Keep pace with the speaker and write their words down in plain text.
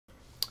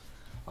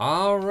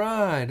All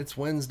right, it's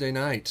Wednesday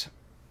night.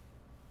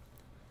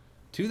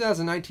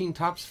 2019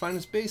 Topps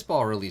Finest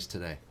Baseball release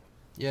today.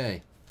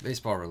 Yay,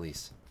 baseball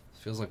release.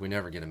 Feels like we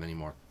never get them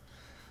anymore.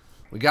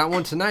 We got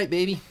one tonight,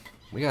 baby.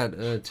 We got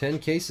 10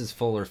 cases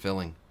full or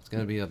filling. It's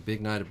going to be a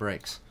big night of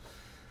breaks.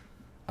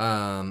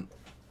 We're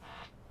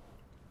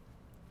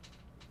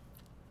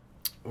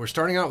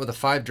starting out with the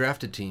 5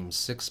 drafted teams,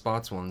 6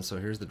 spots won. So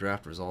here's the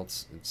draft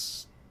results.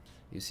 It's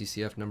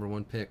UCCF number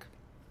 1 pick.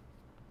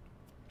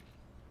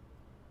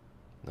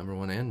 Number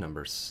 1 and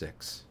number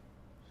 6.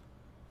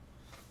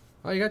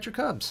 Oh, you got your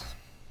Cubs.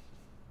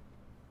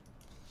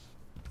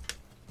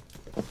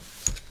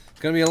 It's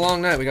going to be a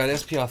long night. We got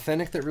SP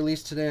Authentic that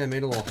released today. I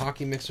made a little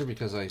hockey mixer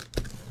because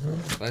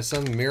by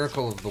some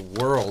miracle of the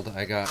world,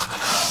 I got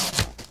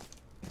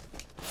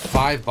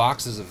 5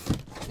 boxes of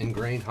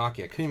ingrained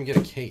hockey. I couldn't even get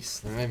a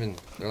case. They're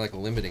like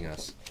limiting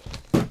us.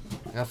 I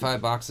got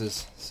 5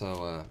 boxes,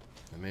 so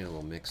I made a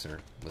little mixer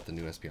with the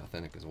new SP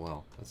Authentic as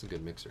well. That's a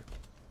good mixer.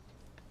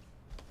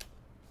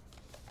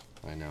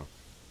 I know.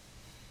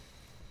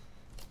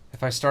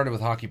 If I started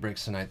with hockey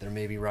breaks tonight, there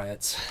may be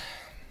riots.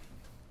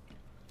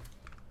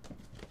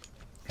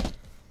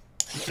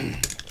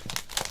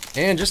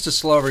 And just to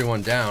slow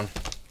everyone down,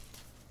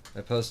 I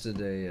posted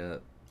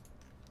a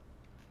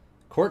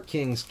Court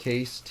Kings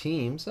case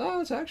teams. Oh,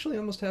 it's actually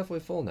almost halfway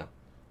full now.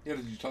 Yeah,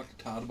 did you talk to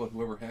Todd about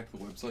whoever hacked the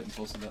website and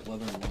posted that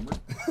leather and lumber?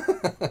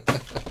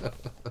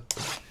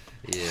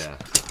 Yeah.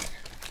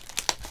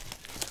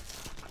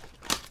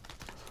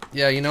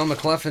 Yeah, you know,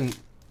 McCleffin,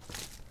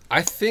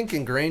 I think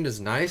Ingrained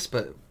is nice,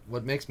 but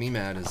what makes me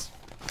mad is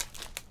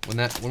when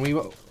we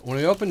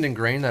opened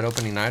Ingrained that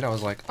opening night, I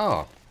was like,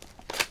 oh,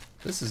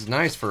 this is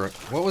nice for,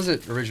 what was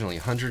it originally,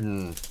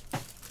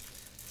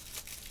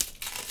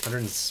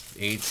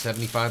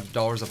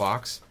 $175 a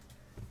box,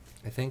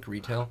 I think,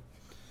 retail.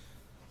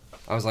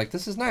 I was like,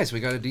 this is nice.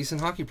 We got a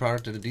decent hockey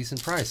product at a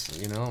decent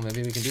price. You know,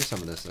 maybe we can do some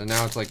of this. And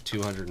now it's like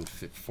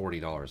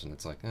 $240, and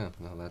it's like, no,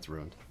 that's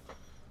ruined.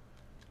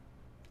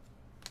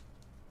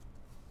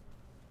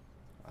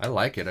 I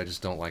like it. I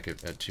just don't like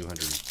it at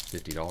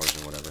 $250 or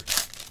whatever.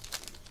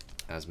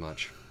 As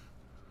much.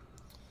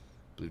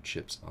 Blue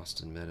Chips,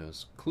 Austin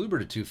Meadows.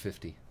 Kluber to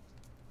 $250.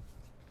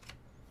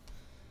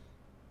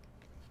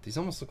 These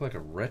almost look like a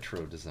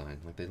retro design.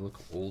 Like they look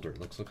older.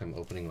 It looks like I'm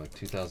opening like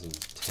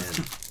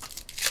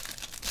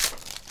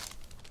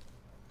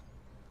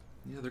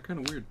 2010. Yeah, they're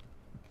kind of weird.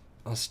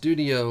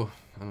 Studio,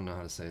 I don't know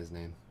how to say his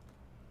name.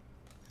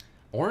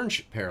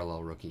 Orange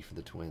parallel rookie for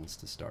the Twins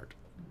to start.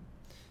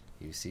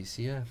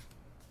 UCCF.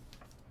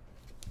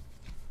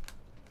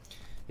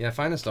 Yeah,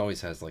 Finest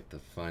always has like the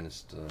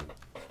finest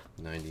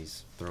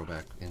 90s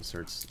throwback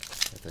inserts,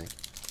 I think.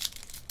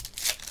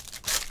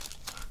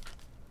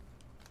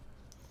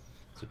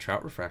 It's a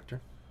Trout refractor.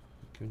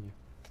 Acuna.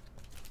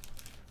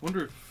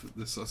 Wonder if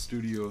this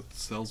studio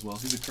sells well.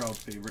 He's a crowd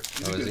favorite.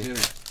 He's a is good he?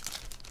 hitter.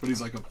 But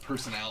he's like a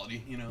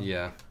personality, you know?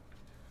 Yeah.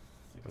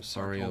 Like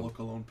Rosario. a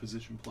local lone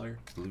position player.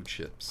 Blue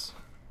Chips.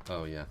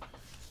 Oh, yeah.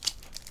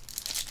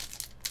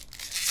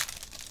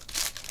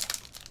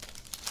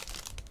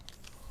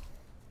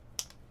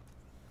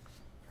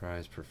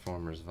 Prize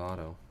Performers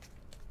Votto.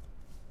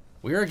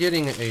 We are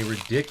getting a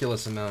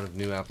ridiculous amount of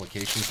new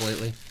applications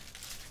lately.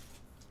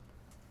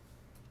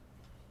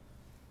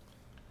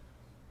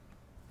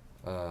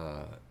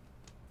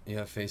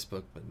 Yeah,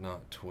 Facebook, but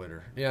not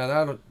Twitter.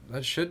 Yeah,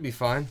 that should be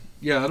fine.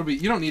 Yeah, that'll be.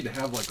 You don't need to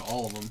have like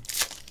all of them.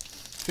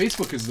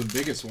 Facebook is the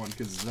biggest one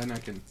because then I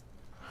can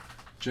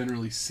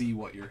generally see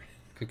what you're.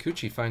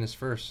 Kikuchi, Finest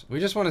first. We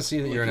just want to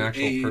see that like you're an your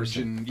actual age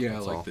person. And, yeah,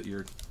 That's like all. that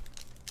you're.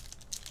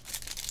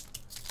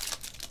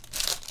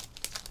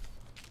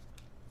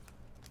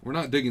 We're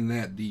not digging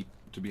that deep,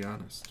 to be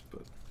honest,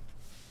 but.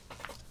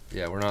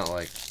 Yeah, we're not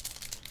like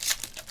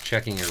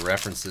checking your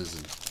references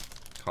and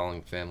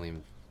calling family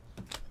and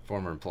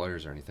former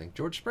employers or anything.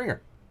 George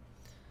Springer.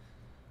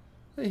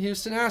 The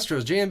Houston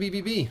Astros,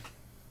 JMBBB.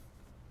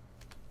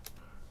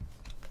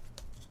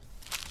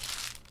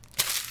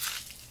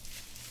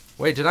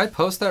 Wait, did I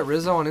post that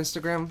Rizzo on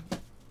Instagram?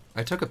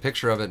 I took a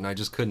picture of it and I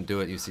just couldn't do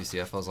it,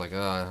 UCCF. I was like,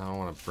 I don't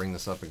want to bring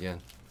this up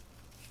again.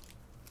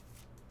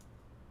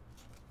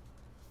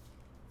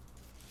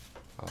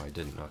 Oh, I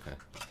didn't. Okay.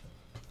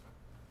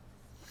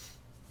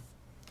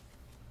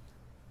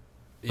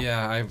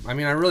 Yeah, I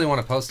mean, I really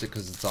want to post it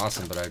because it's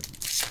awesome, but I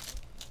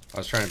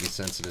was trying to be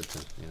sensitive to,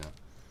 you know.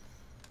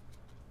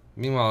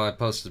 Meanwhile, I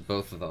posted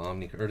both of the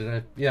Omni, or did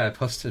I? Yeah, I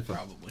posted both.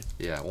 Probably.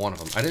 Yeah, one of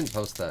them. I didn't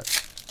post that.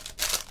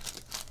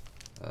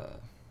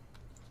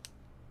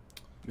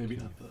 Maybe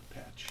not the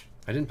patch.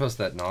 I didn't post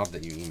that knob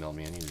that you emailed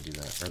me. I need to do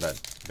that, or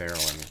that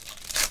barrel. I mean,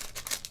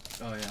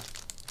 Oh yeah.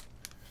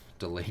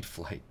 Delayed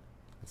Flight.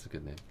 That's a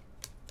good name.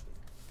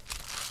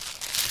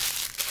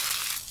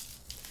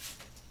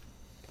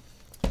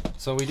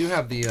 So we do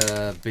have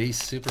the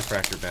base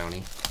superfractor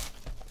bounty.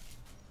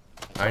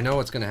 I know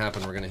what's going to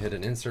happen. We're going to hit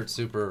an insert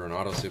super or an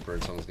auto super,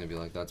 and someone's going to be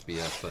like, that's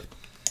BS. But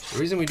the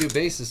reason we do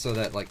base is so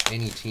that like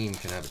any team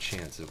can have a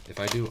chance. If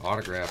I do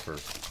autograph or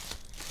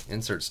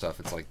insert stuff,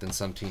 it's like then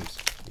some teams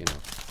you know,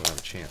 without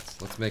a chance.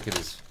 Let's make it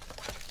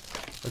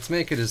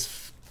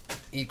as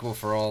equal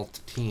for all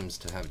teams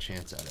to have a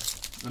chance at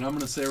it. And I'm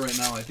gonna say right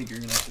now, I think you're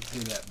gonna have to pay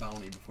that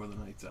bounty before the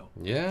night's out.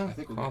 Yeah, I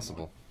think we're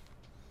possible.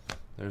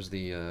 There's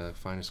the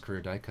finest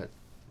career die cut,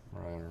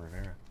 Mariano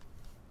Rivera.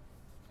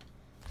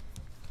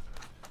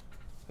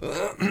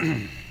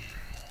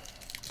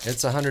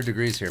 It's 100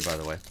 degrees here, by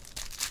the way.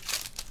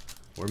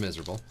 We're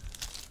miserable.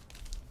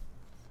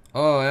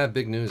 Oh, I have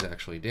big news,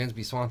 actually.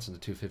 Dansby Swanson to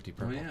 250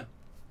 purple. Oh, yeah.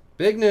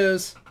 Big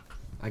news.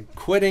 I'm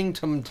quitting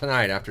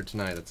tonight. After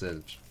tonight, that's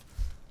it.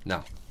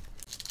 No.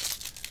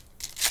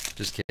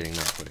 Just kidding,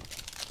 not quitting.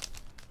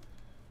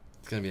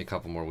 It's going to be a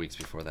couple more weeks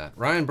before that.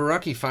 Ryan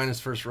Barucki,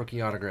 finest first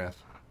rookie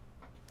autograph.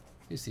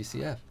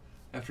 UCCF.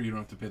 After you don't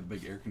have to pay the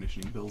big air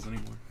conditioning bills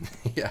anymore.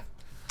 Yeah.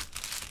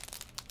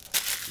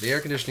 The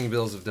air conditioning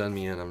bills have done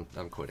me in.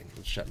 I'm quitting.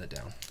 I'm shutting it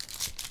down.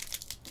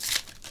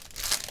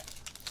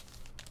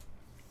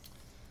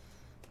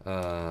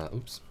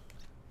 Oops.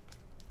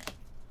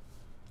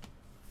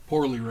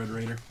 Poorly Red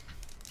Raider.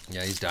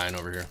 Yeah, he's dying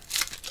over here.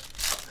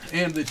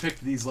 And they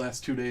picked these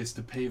last 2 days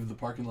to pave the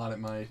parking lot at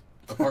my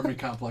apartment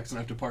complex, and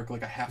I have to park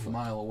like a half a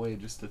mile away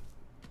just to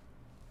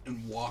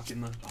and walk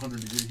in the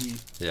 100-degree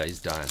heat. Yeah, he's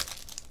dying.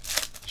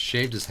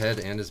 Shaved his head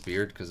and his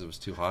beard because it was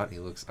too hot.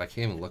 I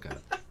can't even look at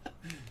it.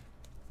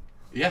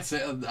 Yes,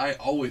 I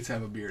always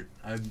have a beard.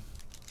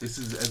 This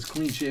is as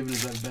clean shaven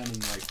as I've been in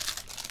like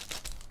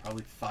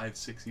probably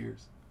 5-6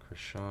 years.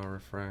 Kershaw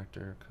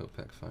refractor,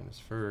 Kopech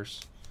finest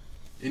first.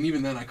 And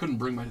even then, I couldn't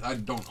bring I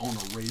don't own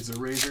a razor,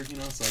 you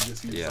know, so I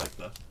just use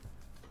like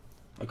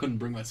I couldn't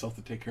bring myself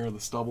to take care of the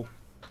stubble.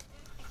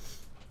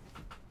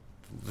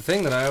 The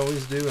thing that I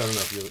always do, I don't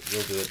know if you'll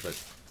do it, but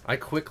I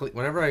quickly,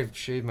 whenever I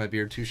shave my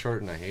beard too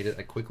short and I hate it,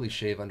 I quickly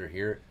shave under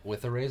here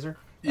with a razor.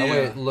 That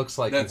way it looks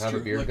like you have a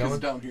beard going.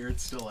 Down here,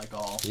 it's still like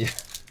all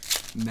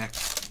neck.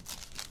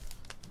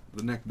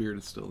 The neck beard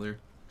is still there.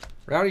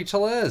 Rowdy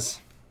Tellez.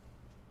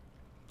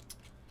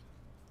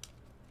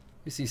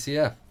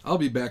 UCCF. I'll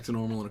be back to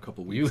normal in a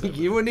couple weeks.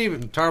 You wouldn't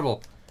even,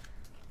 Tarble.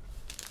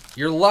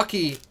 You're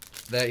lucky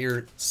that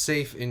you're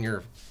safe in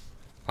your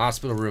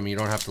hospital room. You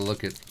don't have to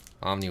look at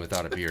Omni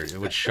without a beard. It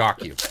would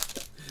shock you.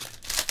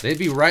 They'd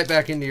be right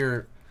back into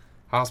your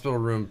hospital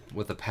room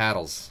with the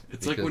paddles.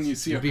 It's like when you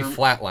see you'd be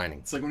flatlining.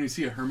 It's like when you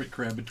see a hermit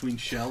crab between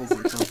shells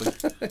or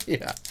something.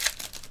 Yeah.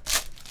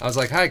 I was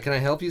like, "Hi, can I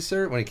help you,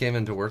 sir?" When he came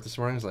into work this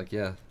morning, I was like,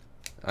 "Yeah."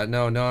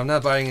 No, I'm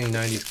not buying any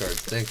 90s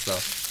cards. Thanks, though.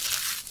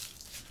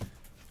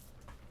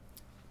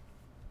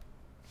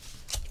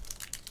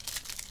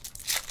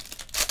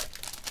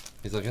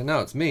 He's like, "No,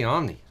 it's me,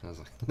 Omni." I was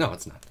like, "No,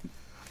 it's not."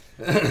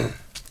 It's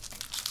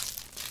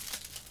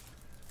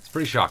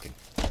pretty shocking.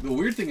 The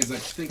weird thing is I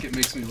think it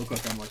makes me look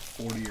like I'm like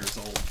 40 years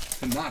old.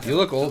 You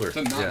look older.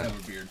 To not have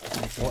a beard.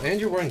 Well, and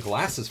you're wearing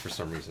glasses for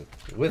some reason.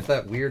 With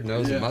that weird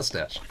nose and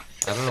mustache.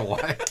 I don't know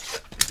why.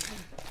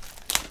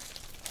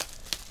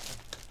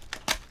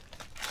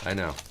 I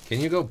know.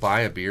 Can you go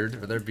buy a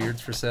beard? Are there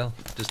beards for sale?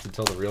 Just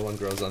until the real one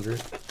grows under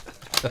it?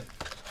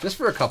 Just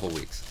for a couple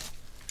weeks.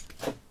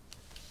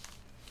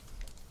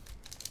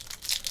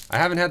 I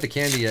haven't had the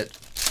candy yet,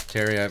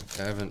 Terry.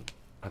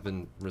 I've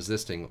been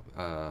resisting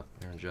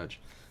Aaron Judge.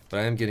 But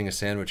I am getting a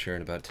sandwich here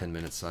in about 10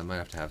 minutes, so I might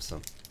have to have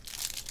some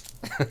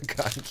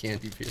cotton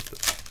candy beer.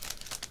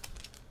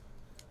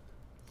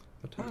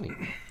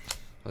 Otani.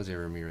 Jose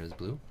Ramirez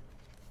blue.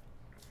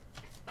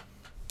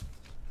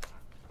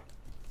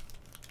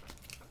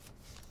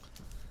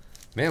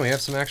 Man, we have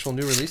some actual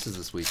new releases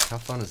this week. How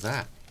fun is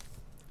that?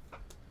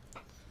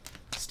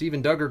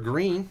 Steven Duggar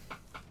green.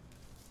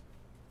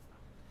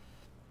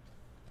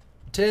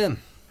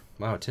 Tim.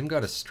 Wow, Tim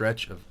got a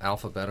stretch of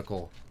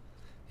alphabetical.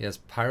 He has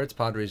Pirates,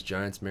 Padres,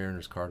 Giants,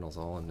 Mariners, Cardinals,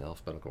 all in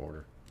alphabetical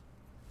order.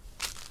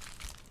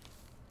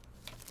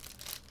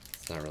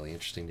 It's not really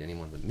interesting to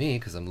anyone but me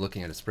because I'm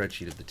looking at a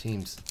spreadsheet of the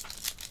teams.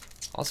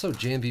 Also,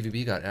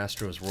 JMBBB got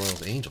Astros,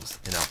 Royals, Angels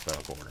in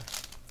alphabetical order.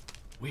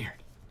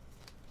 Weird.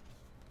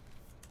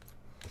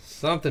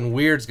 Something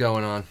weird's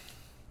going on.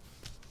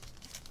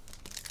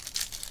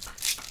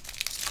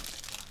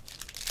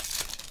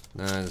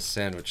 Nah, the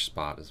sandwich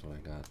spot is what I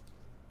got.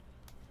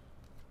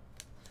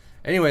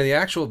 Anyway, the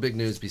actual big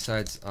news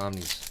besides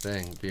Omni's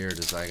thing, beard,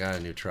 is I got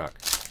a new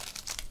truck.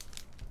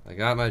 I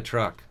got my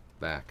truck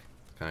back,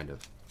 kind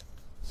of.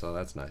 So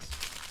that's nice.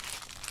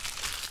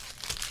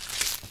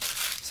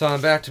 So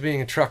I'm back to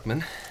being a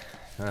truckman.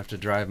 I don't have to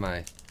drive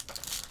my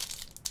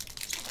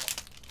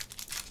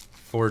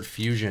Ford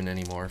Fusion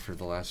anymore for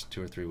the last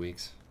 2 or 3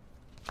 weeks.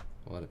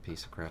 What a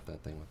piece of crap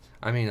that thing was.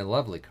 I mean, a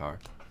lovely car.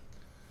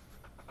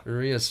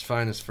 Urias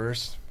finest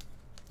first.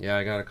 Yeah,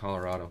 I got a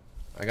Colorado.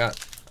 I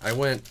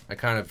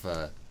kind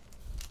of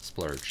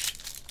splurged.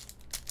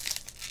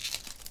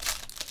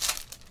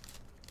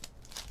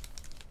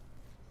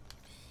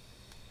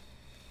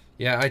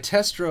 Yeah, I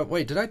test drove.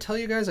 Wait, did I tell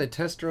you guys I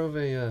test drove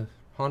a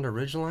Honda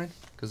Ridgeline?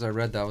 Because I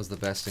read that was the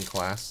best in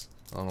class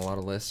on a lot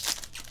of lists.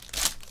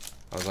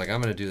 I was like,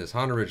 I'm going to do this.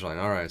 Honda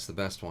Ridgeline. All right, it's the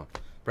best one.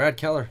 Brad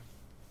Keller.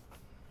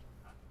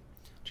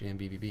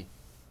 JMBBB.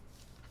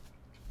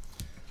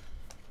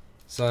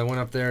 So I went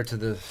up there to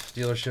the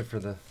dealership for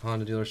the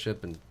Honda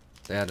dealership, and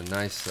they had a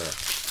nice,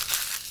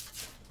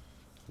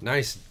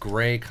 nice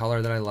gray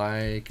color that I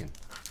like, and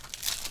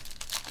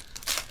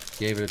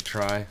gave it a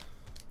try.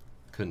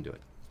 Couldn't do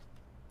it.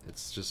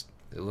 It's just,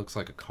 it looks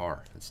like a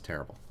car. It's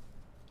terrible.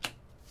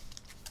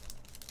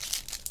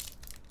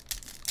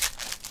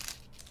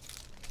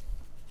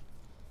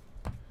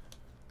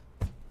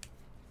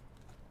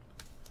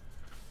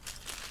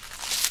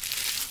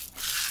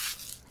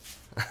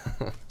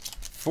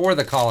 For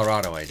the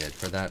Colorado I did,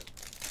 for that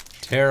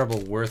terrible,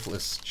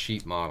 worthless,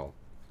 cheap model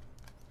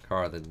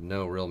car that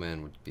no real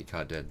man would be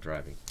caught dead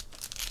driving.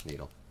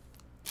 Needle.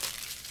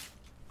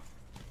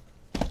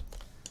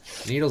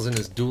 Needle's in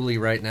his dually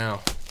right now.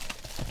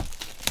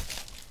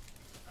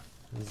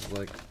 This is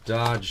like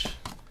Dodge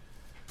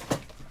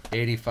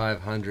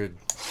 8500.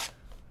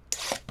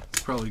 He's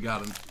probably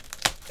got an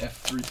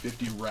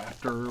F-350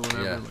 Raptor or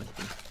whatever. Yeah. Like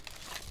the...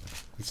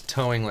 He's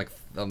towing like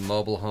a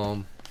mobile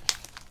home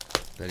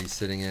that he's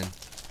sitting in.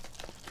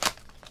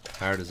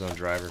 Hired his own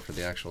driver for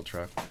the actual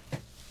truck.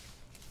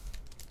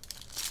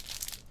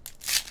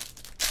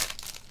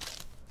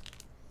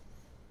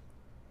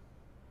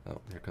 Oh,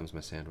 here comes my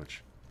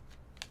sandwich.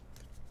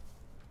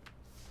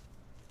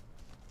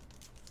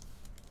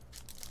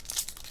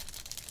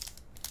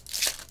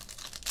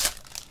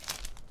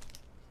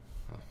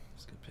 Oh,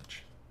 that's a good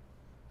pitch.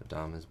 The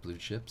Dom has blue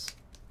chips.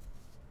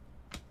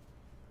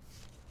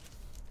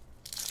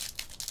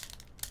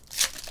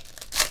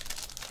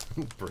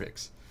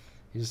 Bricks.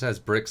 He just has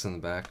bricks in the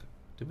back.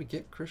 Did we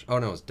get Chris? Oh,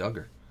 no, it's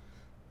Duggar.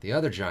 The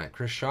other giant.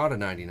 Chris Shaw to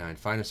 99.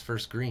 Finest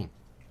first green.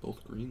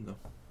 Both green, though.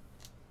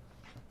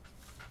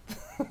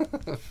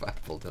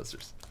 5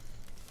 bulldozers.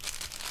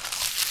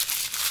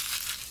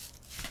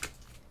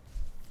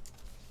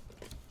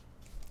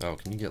 Oh,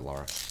 can you get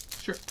Laura?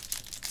 Sure.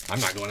 I'm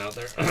not going out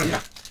there.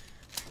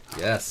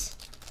 Yes.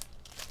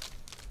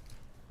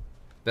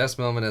 Best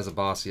moment as a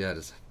boss yet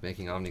is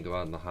making Omni go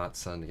out in the hot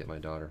sun to get my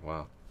daughter.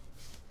 Wow.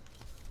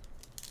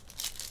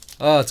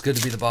 Oh, it's good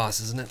to be the boss,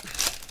 isn't it?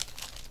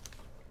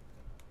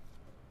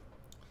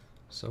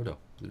 Soda,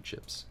 blue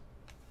chips.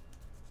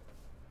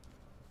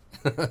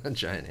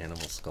 Giant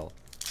animal skull.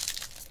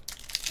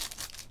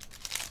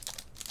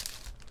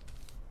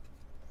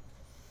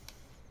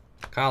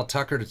 Kyle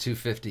Tucker to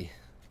 250.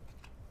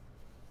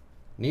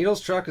 Needle's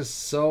truck is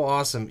so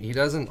awesome. He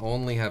doesn't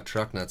only have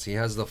truck nuts. He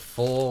has the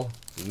full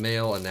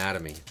male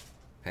anatomy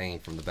hanging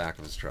from the back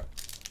of his truck.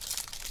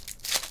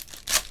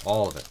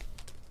 All of it.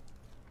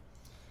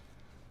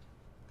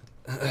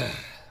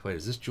 Wait,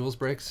 is this Jules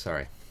brakes?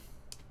 Sorry.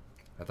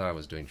 I thought I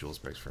was doing Jules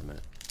brakes for a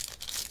minute.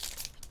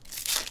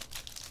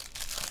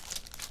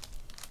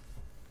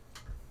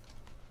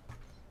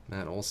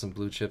 Matt Olson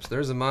blue chips.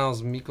 There's a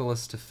Miles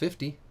Mikolas to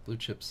 50 blue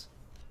chips.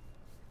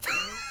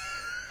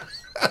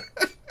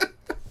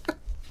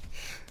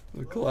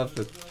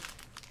 McLaughlin.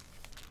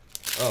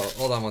 Oh,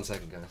 hold on one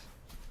second, guys.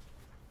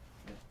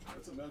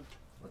 What's up, man?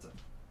 What's up?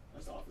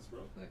 Nice office,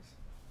 bro. Thanks.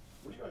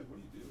 What do you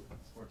do?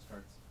 Sports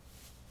cards.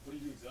 What do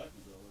you do exactly,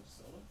 bro? Like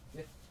sell them?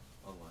 Yeah.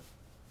 Online.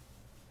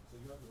 So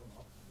you have your own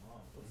office?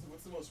 Wow.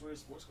 What's the most rare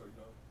sports card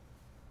you have?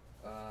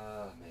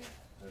 Man,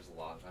 there's a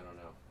lot. I don't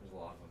know. There's a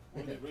lot of them.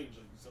 What do they range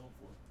like you sell them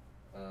for?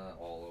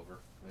 All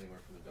over.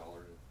 Anywhere from $1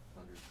 to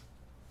hundreds.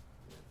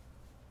 Yeah.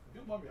 If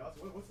you don't mind me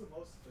asking, what's the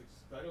most, like,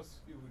 I know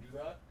people who do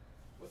that,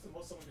 what's the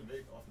most someone can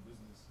make off the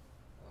business?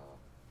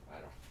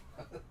 I don't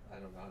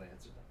I don't know how to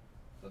answer that.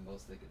 The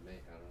most they could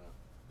make, I don't know.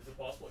 Is it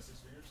possible, like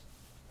 6 figures?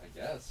 I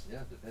guess,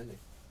 yeah, depending.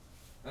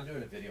 I'm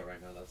doing a video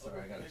right now though,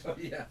 sorry, Okay, I thanks,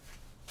 gotta man. yeah.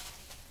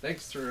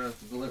 Thanks for the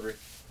delivery.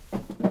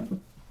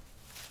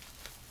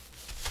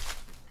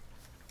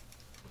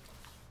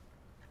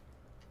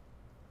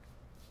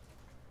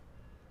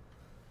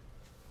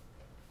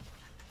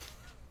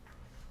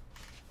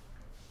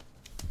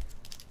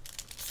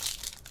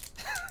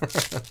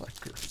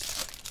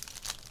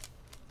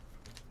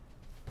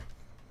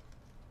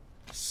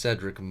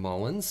 Cedric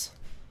Mullins.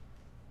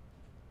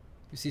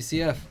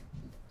 UCCF.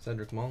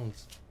 Cedric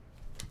Mullins.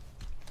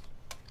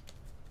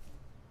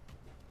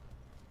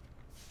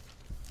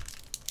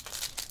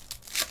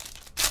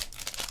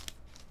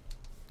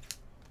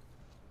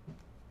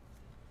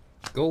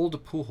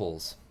 Gold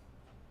Pujols.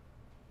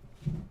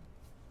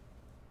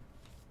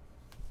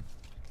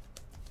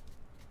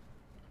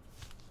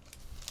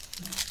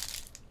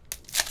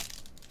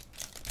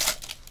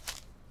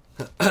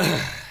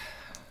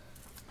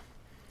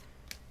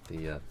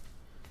 The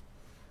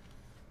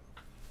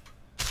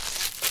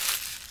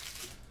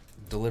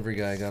delivery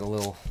guy got a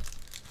little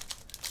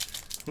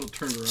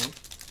turned around.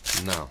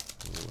 no,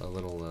 a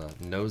little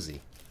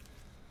nosy.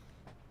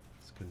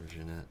 It's good for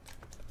Jeanette.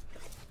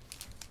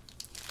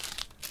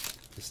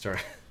 He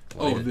started.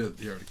 Oh, the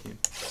already came.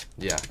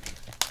 Yeah.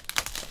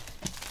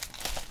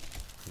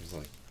 He was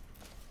like,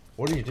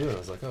 "What do you do?" I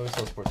was like, "Oh, I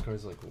sell sports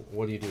cars." He's like,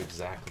 "What do you do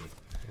exactly?"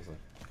 I was like,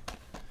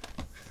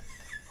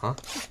 "Huh?"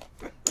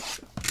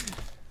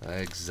 I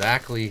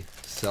exactly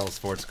sell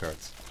sports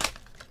cards.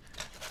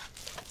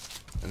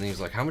 And then he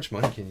was like, "How much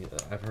money can you?"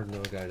 I've heard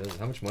another guy does.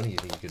 How much money do you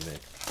think you could make?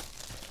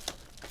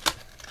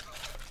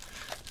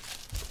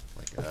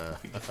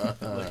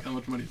 Like, how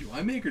much money do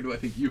I make, or do I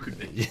think you could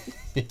make?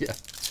 Yeah.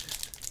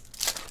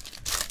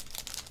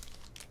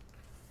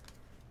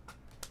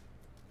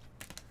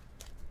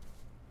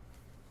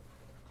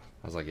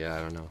 I was like, yeah, I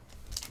don't know.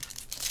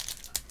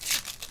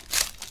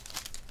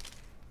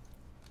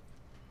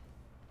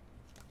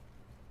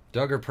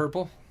 Duggar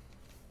purple.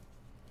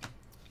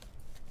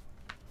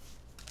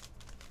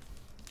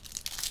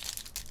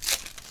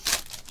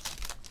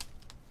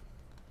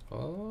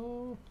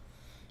 Oh.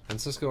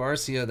 Francisco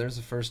Arcia, there's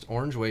the first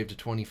orange wave to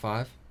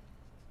 25.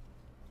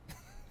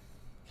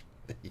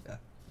 Yeah.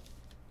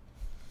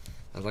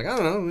 I was like, I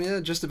don't know, yeah,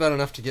 just about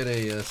enough to get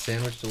a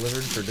sandwich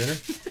delivered for dinner.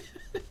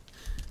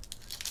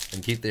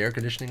 And keep the air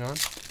conditioning on.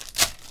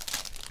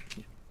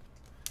 He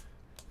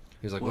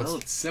was like, well,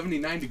 it's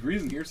 79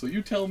 degrees in here, so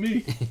you tell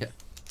me. Yeah.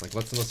 Like,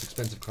 what's the most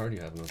expensive card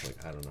you have? And I was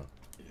like, I don't know.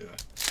 Yeah.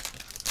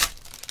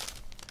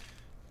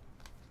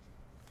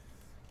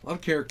 A lot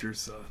of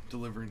characters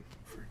delivering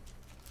for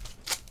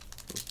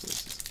those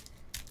places.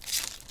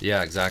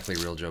 Yeah, exactly,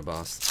 Real Joe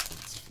Boss.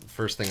 That's the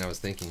first thing I was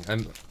thinking. I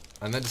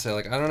meant to say,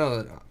 like, I don't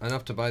know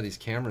enough to buy these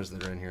cameras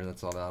that are in here.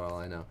 That's about all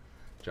I know.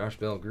 Josh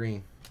Bell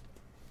green.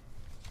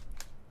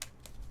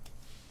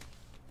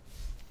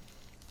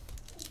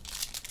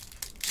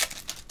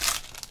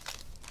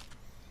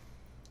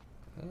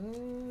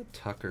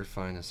 Tucker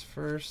finest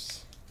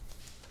first.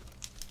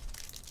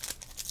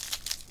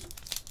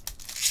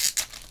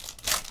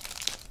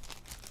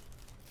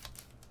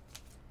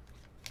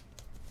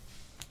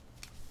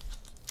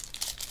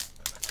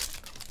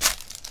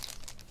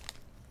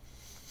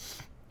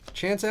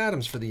 Chance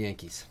Adams for the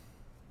Yankees.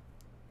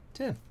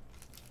 10.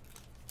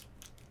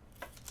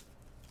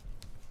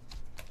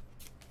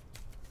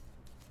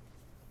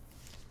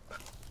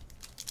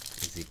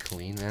 Is he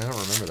clean? Man, I don't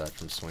remember that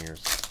from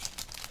Swingers.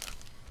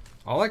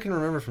 All I can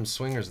remember from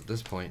Swingers at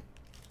this point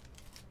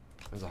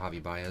was a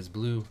Javi Baez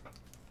blue.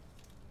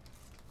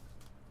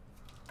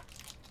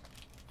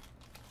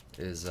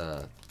 Is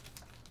that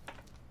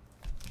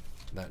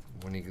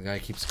when the guy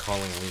keeps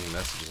calling and leaving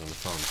messages on the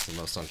phone, it's the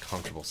most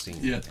uncomfortable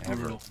scene ever.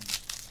 Brutal.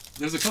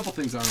 There's a couple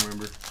things I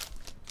remember.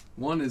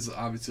 One is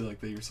obviously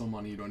like that you're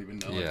someone you don't even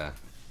know. Yeah. Like,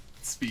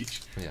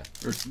 speech. Yeah.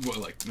 Or well,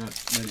 like not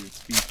even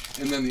speech.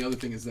 And then the other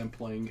thing is them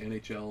playing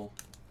NHL.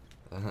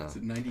 Is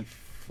it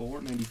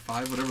 94,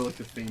 95, whatever? Like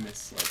the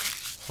famous like.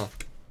 Huh.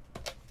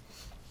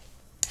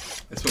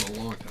 It's been a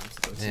long time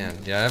since I've seen Man,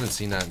 it. yeah, I haven't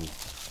seen that in.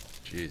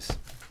 Jeez.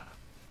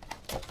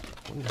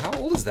 How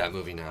old is that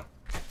movie now?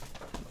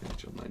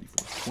 NHL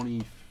 94.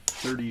 20,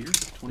 30 years?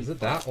 25. Is it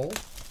that old?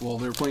 Well,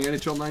 they were playing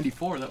NHL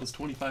 94. That was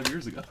 25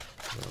 years ago.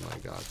 Oh my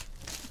god.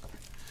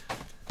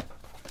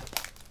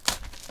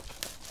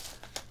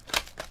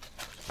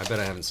 I bet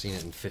I haven't seen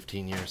it in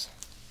 15 years.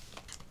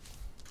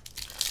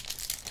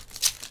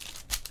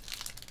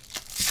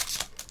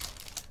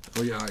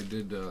 Oh yeah, I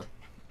did. I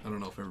don't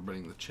know if everybody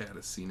in the chat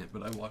has seen it,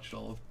 but I watched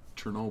all of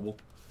Chernobyl.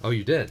 Oh,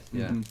 you did?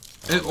 Yeah.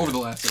 Mm-hmm. Oh, over the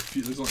last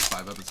few, there's only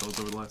 5 episodes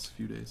over the last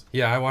few days.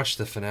 Yeah, I watched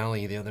the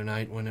finale the other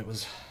night when it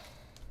was.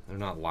 They're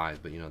not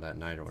live, but you know, that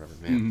night or whatever.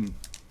 Man.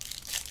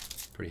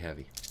 Pretty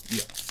heavy.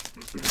 Yeah.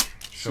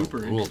 So Super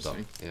ruled,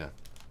 interesting. though. Yeah.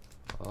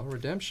 Oh,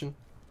 redemption.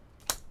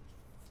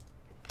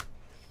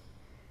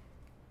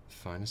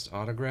 Finest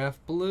autograph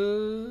blue.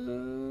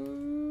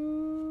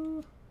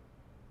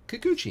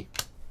 Kikuchi.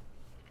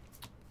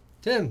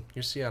 Tim,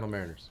 your Seattle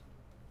Mariners.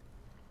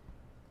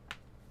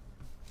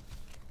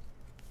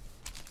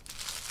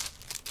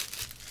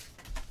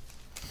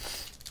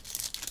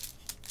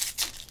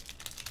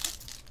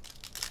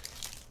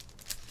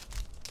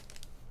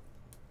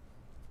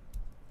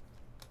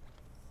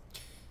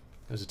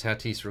 There's a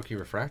Tatis rookie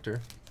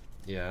refractor.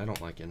 Yeah, I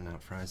don't like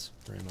In-N-Out fries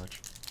very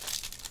much.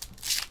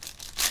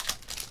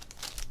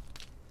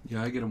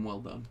 Yeah, I get them well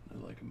done. I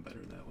like them better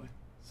that way.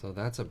 So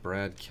that's a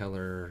Brad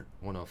Keller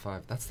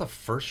 105. That's the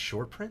first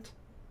short print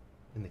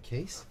in the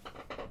case?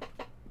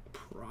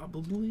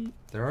 Probably.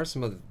 There are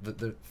some of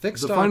the thick The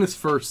stock. finest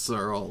firsts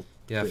are all.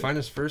 Yeah, thick.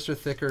 finest firsts are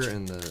thicker,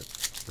 and the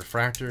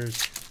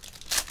refractors.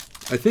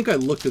 I think I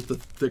looked at the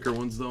thicker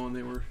ones though, and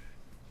they were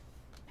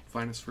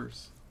finest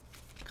firsts.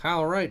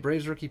 Kyle Wright,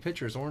 Braves rookie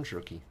pitchers, orange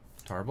rookie.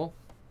 Tarble.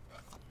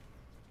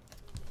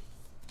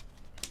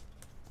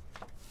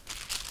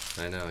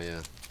 I know,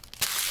 yeah.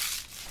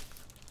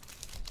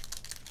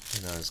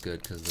 They're not as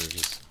good because they're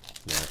just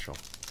natural.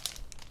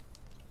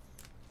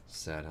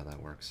 Sad how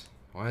that works.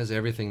 Why is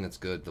everything that's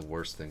good the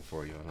worst thing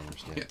for you? I don't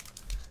understand. Yeah.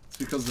 It's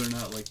because they're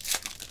not like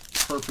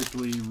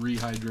perfectly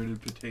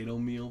rehydrated potato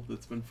meal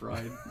that's been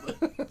fried.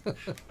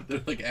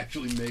 They're like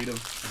actually made of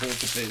whole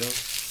potato.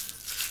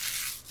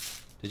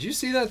 Did you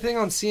see that thing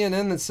on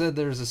CNN that said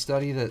there's a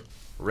study that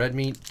red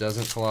meat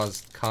doesn't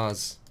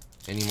cause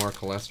any more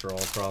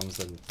cholesterol problems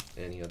than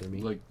any other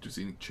meat? Like just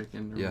eating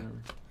chicken or Yeah. whatever.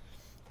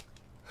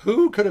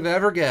 Who could have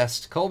ever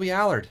guessed? Colby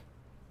Allard.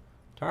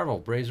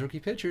 Tarble, Braves rookie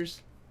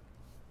pitchers.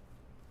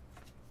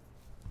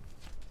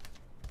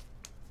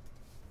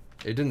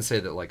 It didn't say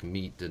that, like,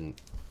 meat didn't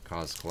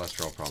cause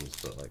cholesterol problems,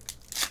 but, like,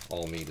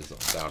 all meat is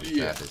about as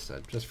Yeah. bad, they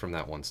said. Just from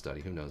that one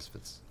study. Who knows if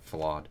it's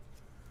flawed.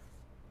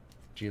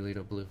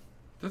 Giolito blue.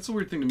 That's the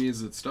weird thing to me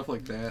is that stuff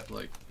like that,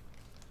 like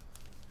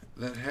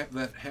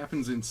that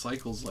happens in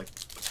cycles like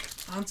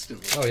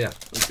constantly. Oh yeah.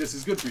 Like this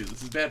is good for you.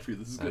 This is bad for you.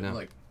 This is I good. know.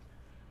 Like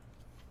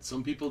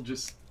some people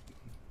just,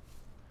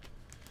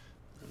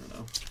 I don't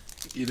know,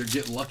 either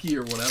get lucky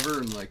or whatever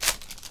and like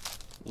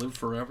live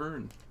forever,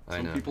 and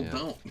some people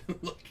don't.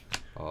 Like,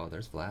 oh,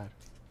 there's Vlad.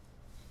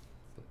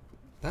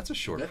 That's a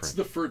short that's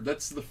print.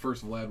 That's the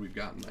first Vlad we've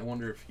gotten. I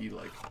wonder if he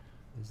like.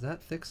 Is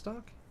that thick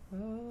stock?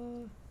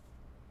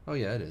 Oh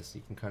yeah, it is.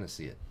 You can kind of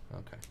see it.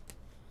 Okay.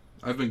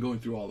 I've been going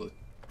through all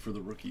for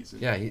the rookies.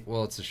 Yeah,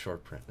 well, it's a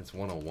short print. It's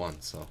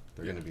 101, so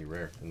they're going to be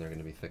rare, and they're going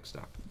to be thick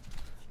stock.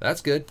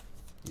 That's good.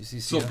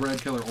 So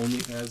Brad Keller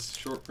only has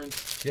short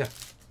prints? Yeah.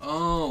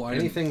 Oh,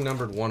 anything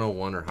numbered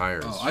 101 or higher.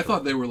 Oh, I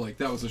thought they were like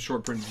that was a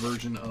short print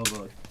version of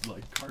a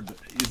like card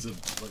that is a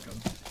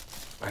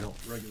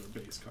regular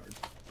base card.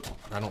 But.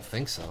 I don't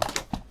think so.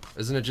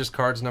 Isn't it just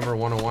cards number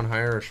 101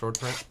 higher or short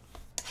print?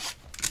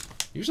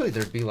 Usually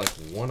there'd be like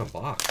one a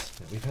box.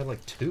 We've had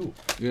like two.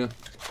 Yeah.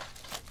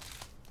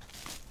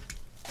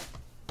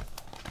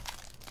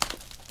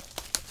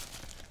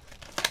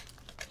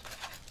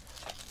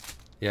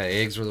 Yeah,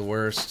 eggs were the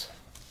worst.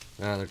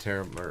 Now they're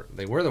terrible.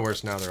 They were the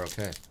worst, now they're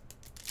okay.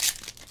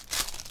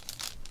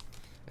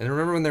 And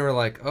remember when they were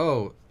like,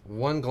 oh,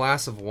 1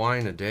 glass of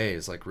wine a day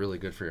is like really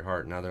good for your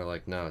heart. Now they're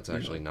like, no, it's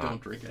actually not.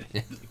 Don't drink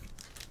anything.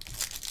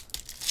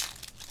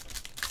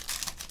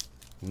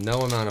 No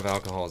amount of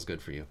alcohol is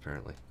good for you,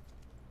 apparently.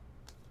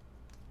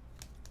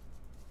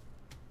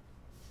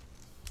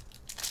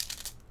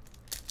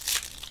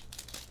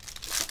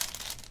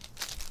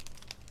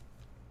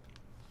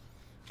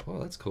 Oh,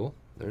 that's cool.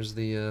 There's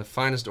the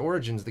Finest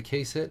Origins, the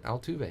case hit,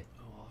 Altuve.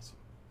 Oh, awesome.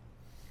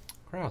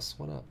 Kraus,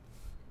 what up?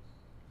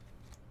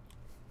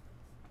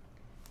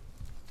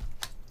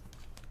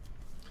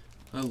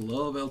 I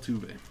love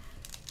Altuve.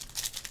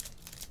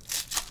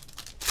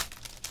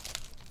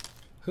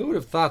 Who would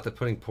have thought that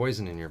putting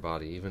poison in your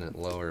body, even at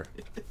lower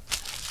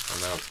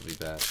amounts, would be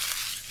bad?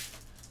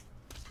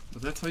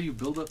 But that's how you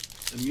build up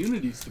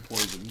immunities to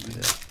poison.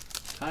 Yeah.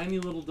 Tiny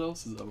little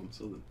doses of them,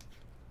 so that.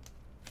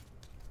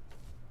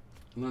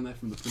 I learned that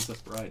from the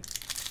Princess Bride.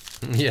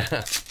 Yeah,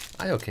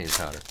 iocane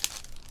powder.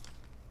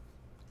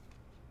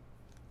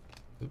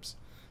 Oops.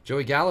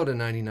 Joey Gallo to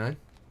 99.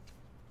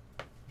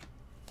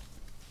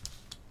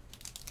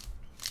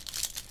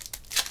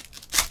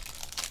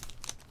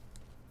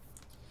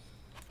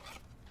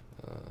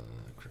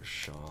 Chris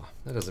Shaw.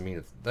 That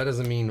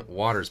doesn't mean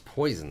water's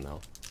poison though.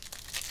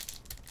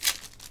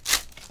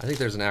 I think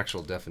there's an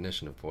actual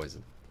definition of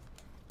poison.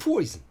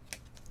 Poison.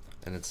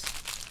 And it's,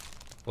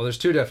 well, there's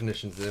two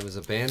definitions. There was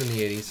a band in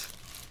the 80s,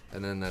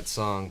 and then that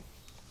song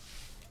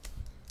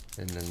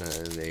in the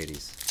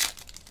 80s.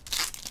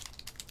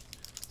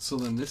 So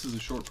then this is a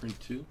short print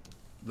too?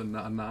 The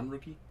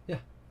non-rookie? Yeah.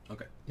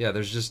 Okay. Yeah,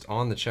 there's just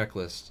on the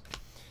checklist.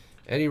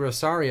 Eddie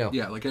Rosario.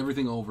 Yeah, like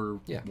everything over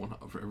Yeah.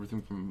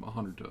 everything from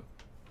 100 to...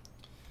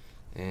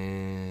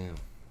 And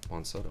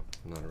Juan Soto.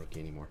 Not a rookie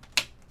anymore.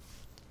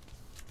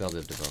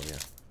 Valdez DeVoe, yeah.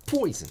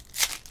 Poison.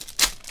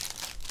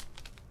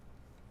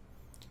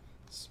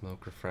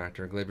 Smoke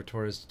Refractor. Gleyber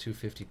Torres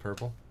 250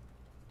 purple.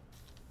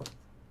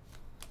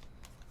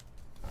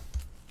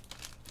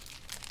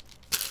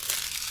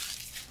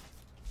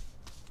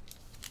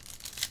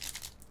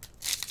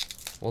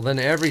 Well, then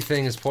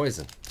everything is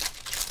poison.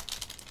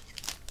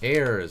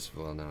 Air is,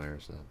 well, no, air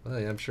is not.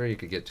 Well, yeah, I'm sure you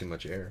could get too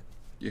much air.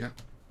 Yeah.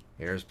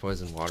 Air is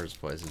poison, water is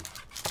poison.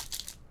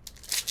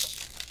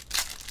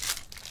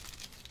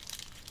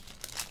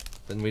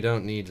 Then we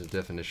don't need a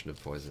definition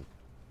of poison.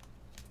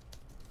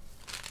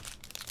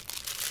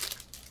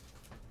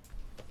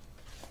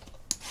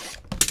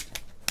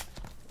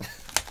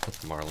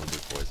 Marlin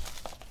did poison.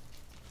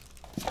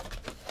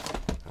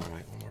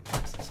 Alright, one more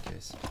box in this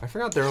case. I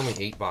forgot they're only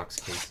 8-box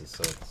cases,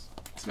 so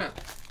It's not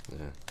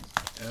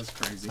yeah. as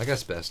crazy. I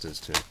guess best is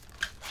too.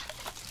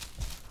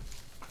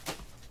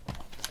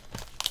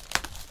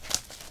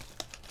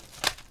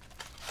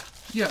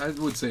 Yeah, I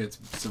would say it's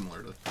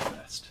similar to the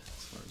best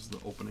as far as the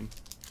opening.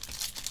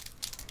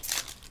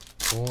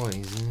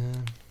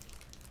 Poison.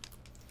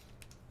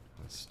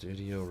 A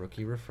Studio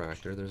Rookie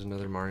Refractor. There's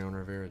another Mariano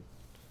Rivera.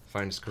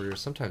 Finest career.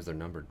 Sometimes they're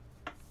numbered.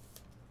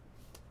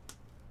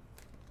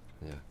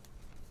 Yeah.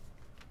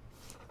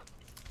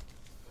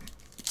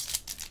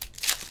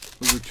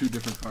 Those are two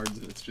different cards,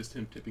 and it's just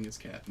him tipping his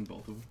cap in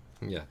both of them.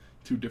 Yeah.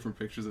 Two different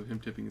pictures of him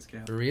tipping his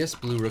cap. Urias,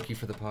 blue rookie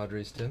for the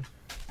Padres, Tim.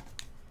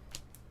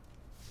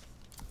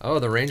 Oh,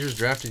 the Rangers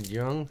drafted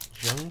Young.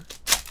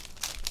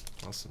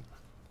 Awesome.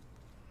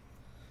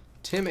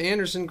 Tim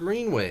Anderson,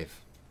 Green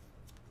Wave.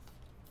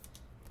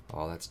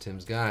 Oh, that's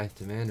Tim's guy,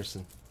 Tim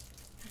Anderson.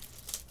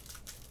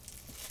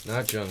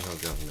 Not Jung Ho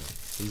Jung, no.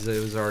 He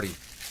was already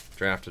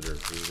drafted, or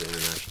he was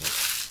international.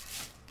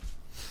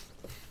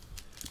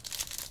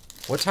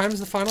 What time is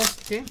the final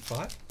game?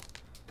 5?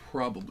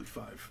 Probably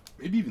 5.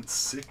 Maybe even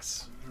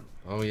 6.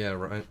 Oh, yeah.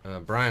 Right.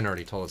 Brian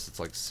already told us it's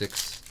like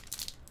 6.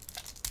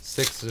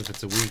 6 if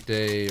it's a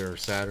weekday or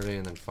Saturday,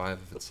 and then 5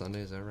 if it's Sunday.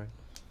 Is that right?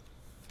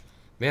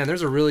 Man,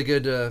 there's a really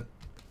good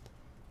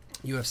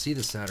UFC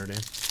this Saturday.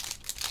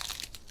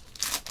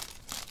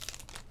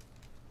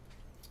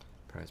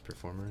 Prize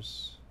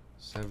performers.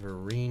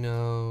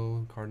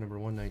 Severino, card number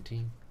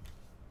 119.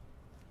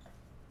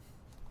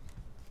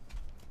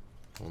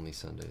 Only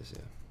Sundays,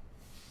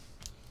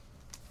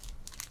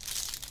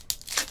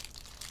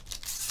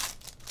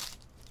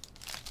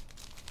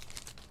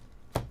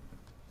 yeah.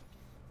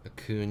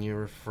 Acuna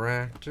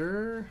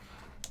refractor.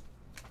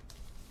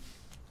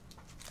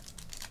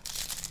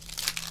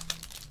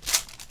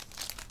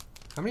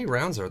 How many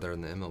rounds are there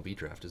in the MLB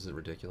draft? Is it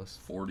ridiculous?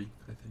 40,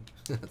 I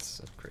think. That's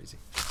so crazy.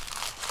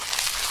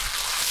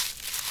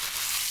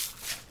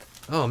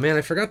 Oh man,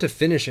 I forgot to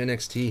finish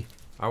NXT.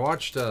 I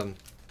watched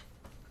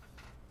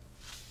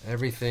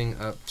everything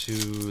up to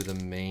the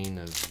main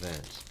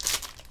event.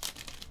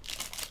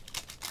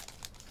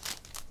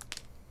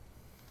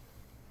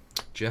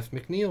 Jeff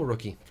McNeil,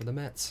 rookie for the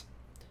Mets.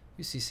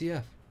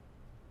 UCCF.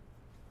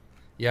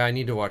 Yeah, I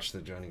need to watch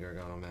the Johnny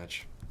Gargano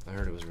match. I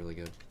heard it was really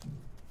good.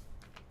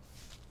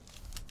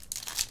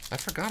 I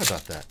forgot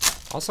about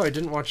that. Also, I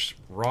didn't watch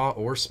Raw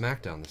or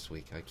SmackDown this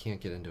week. I can't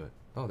get into it.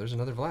 Oh, there's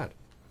another Vlad.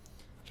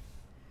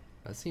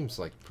 That seems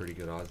like pretty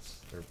good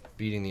odds. They're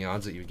beating the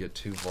odds that you'd get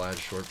 2 Vlad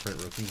short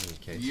print rookies in the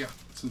case. Yeah,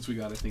 since we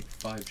got, I think,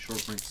 5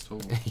 short prints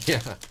total.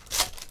 Yeah.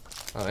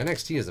 Oh,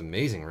 NXT is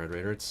amazing, Red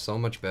Raider. It's so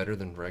much better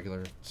than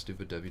regular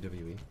stupid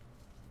WWE.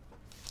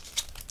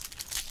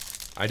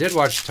 I did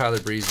watch Tyler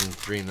Breeze and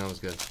Dream. That was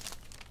good.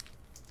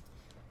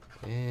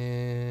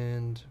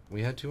 And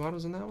we had 2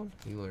 autos in that one?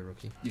 Eloy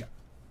rookie. Yeah.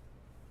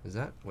 Is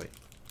that? Wait.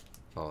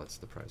 Oh, it's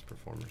the prize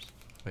performers.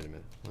 Wait a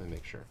minute. Let me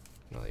make sure.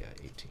 Oh, yeah,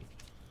 18.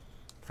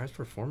 Prize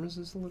performers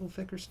is a little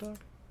thicker stock?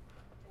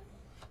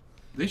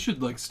 They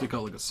should, like, stick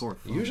out like a sore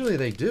thumb. Usually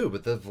they do,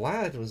 but the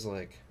Vlad was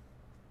like...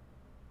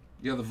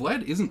 Yeah, the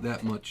Vlad isn't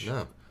that much.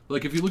 No.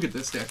 Like, if you look at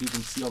this stack, you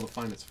can see all the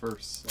finest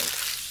firsts.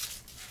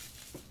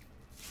 Like,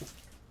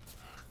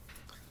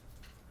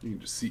 you can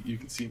just see, you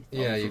can see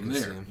Yeah, you from can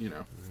there, see 'em. you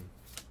know.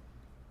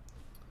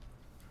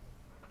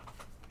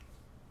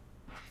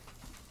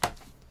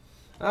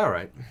 All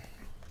right.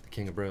 The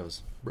King of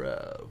Bros.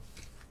 Bro.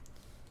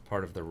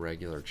 Part of the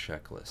regular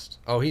checklist.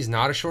 Oh, he's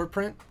not a short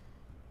print?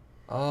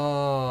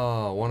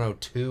 Oh,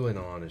 102 and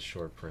on is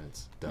short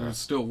prints. Duh. There's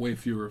still way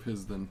fewer of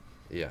his than...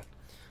 Yeah.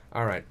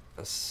 All right.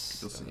 A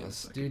see in a second.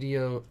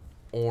 Studio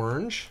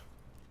Orange.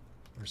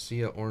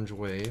 Garcia Orange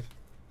Wave.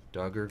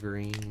 Duggar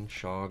Green.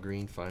 Shaw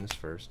Green Finest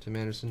First. Tim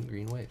Anderson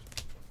Green Wave.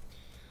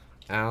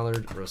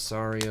 Allard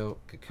Rosario.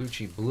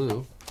 Kikuchi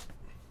Blue.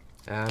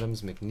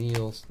 Adams,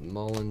 McNeil,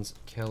 Mullins,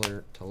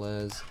 Keller,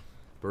 Telez,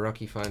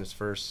 Barucki Finest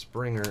First,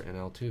 Springer, and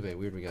Altuve.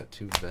 Weird, we got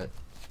 2 vet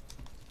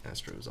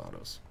Astros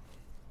autos.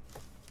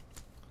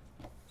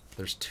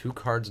 There's 2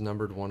 cards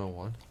numbered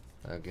 101.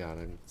 Oh god,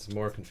 it's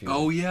more confusing.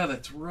 Oh yeah,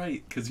 that's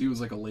right. Because he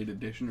was like a late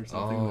edition or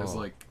something. Oh. There's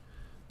like,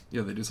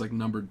 yeah, they just like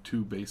numbered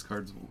 2 base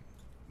cards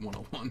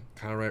 101.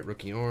 Kyle Wright,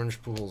 rookie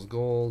orange, Pujols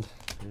gold.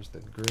 Here's the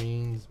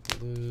greens,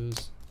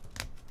 blues,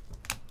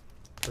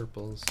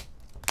 purples,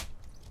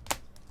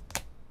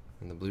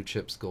 and the blue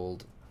chips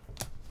gold.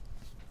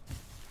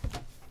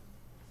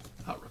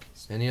 Hot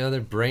rookies. Any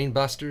other brain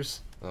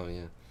busters? Oh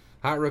yeah,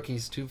 hot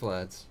rookies, 2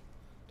 Vlads,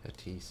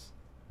 Tatis,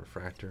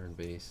 refractor, and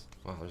base.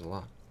 Wow, there's a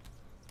lot.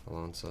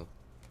 Alonso,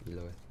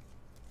 Eloy.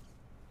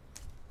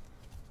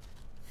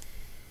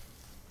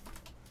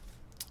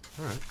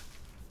 All right.